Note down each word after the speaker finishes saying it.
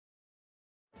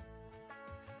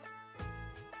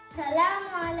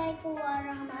Assalamualaikum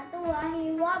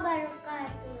warahmatullahi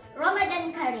wabarakatuh.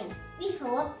 Ramadan Kareem. We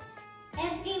hope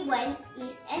everyone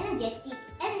is energetic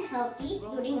and healthy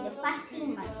during the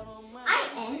fasting month. I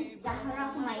am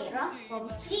Zahra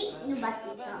from 3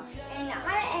 Nubatita. And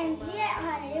I am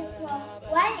Zyad from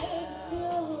 1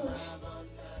 English.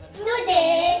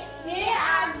 Today we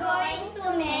are going to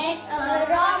make a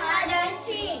Ramadan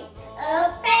treat,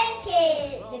 a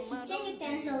pancake. The kitchen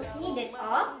utensils needed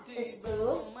are a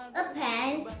stove, a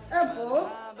pan, a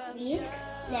bowl, whisk,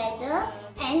 ladle,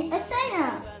 and a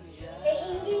turner. The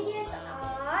ingredients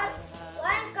are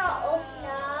 1 cup of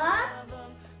flour,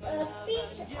 a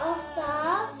pinch of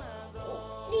salt,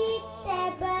 3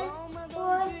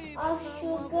 tablespoons of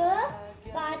sugar,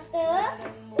 butter,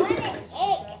 1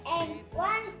 egg, and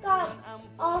 1 cup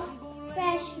of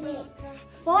fresh milk.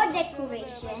 For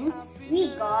decorations,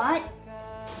 we got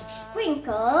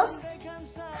sprinkles,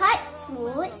 cut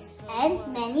fruits, and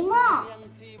many more.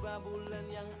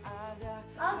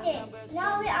 Okay,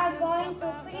 now we are going to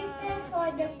prepare for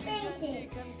the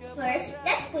pancake. First,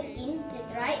 let's put in the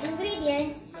dry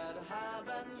ingredients.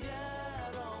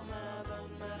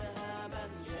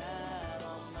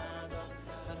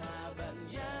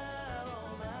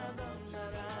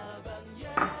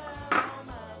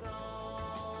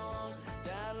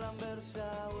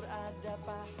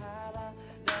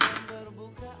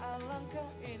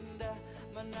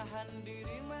 Menahan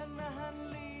diri,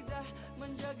 menahan lidah,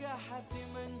 menjaga hati,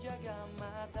 menjaga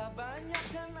mata,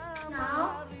 banyakkan amal.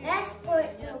 Now, let's put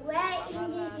the wet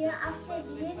ingredient. After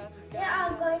this, we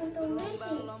are going to mix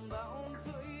it. Lomba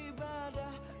untuk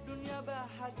ibadah, dunia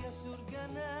bahagia, surga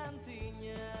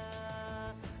nantinya.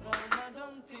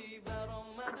 Ramadan tiba,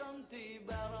 Ramadan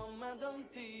tiba, Ramadan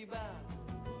tiba.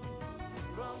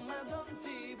 Ramadan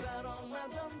tiba,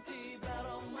 Ramadan tiba,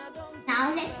 Ramadan tiba.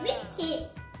 Now let's whisk it.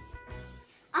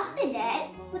 After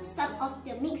that, put some of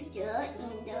the mixture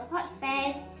in the hot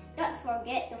pan. Don't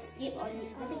forget to flip on the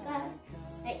other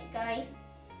side, guys.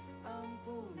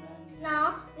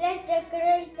 Now, let's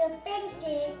decorate the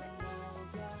pancake.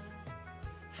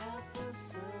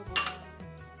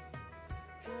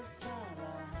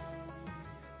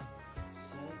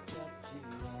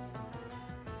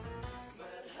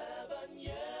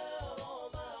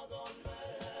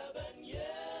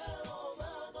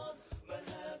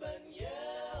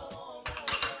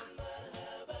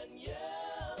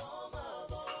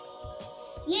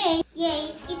 Yay!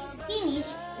 Yay! It's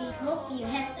finished. We hope you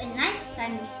have a nice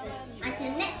time with us.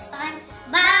 Until next time,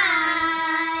 bye!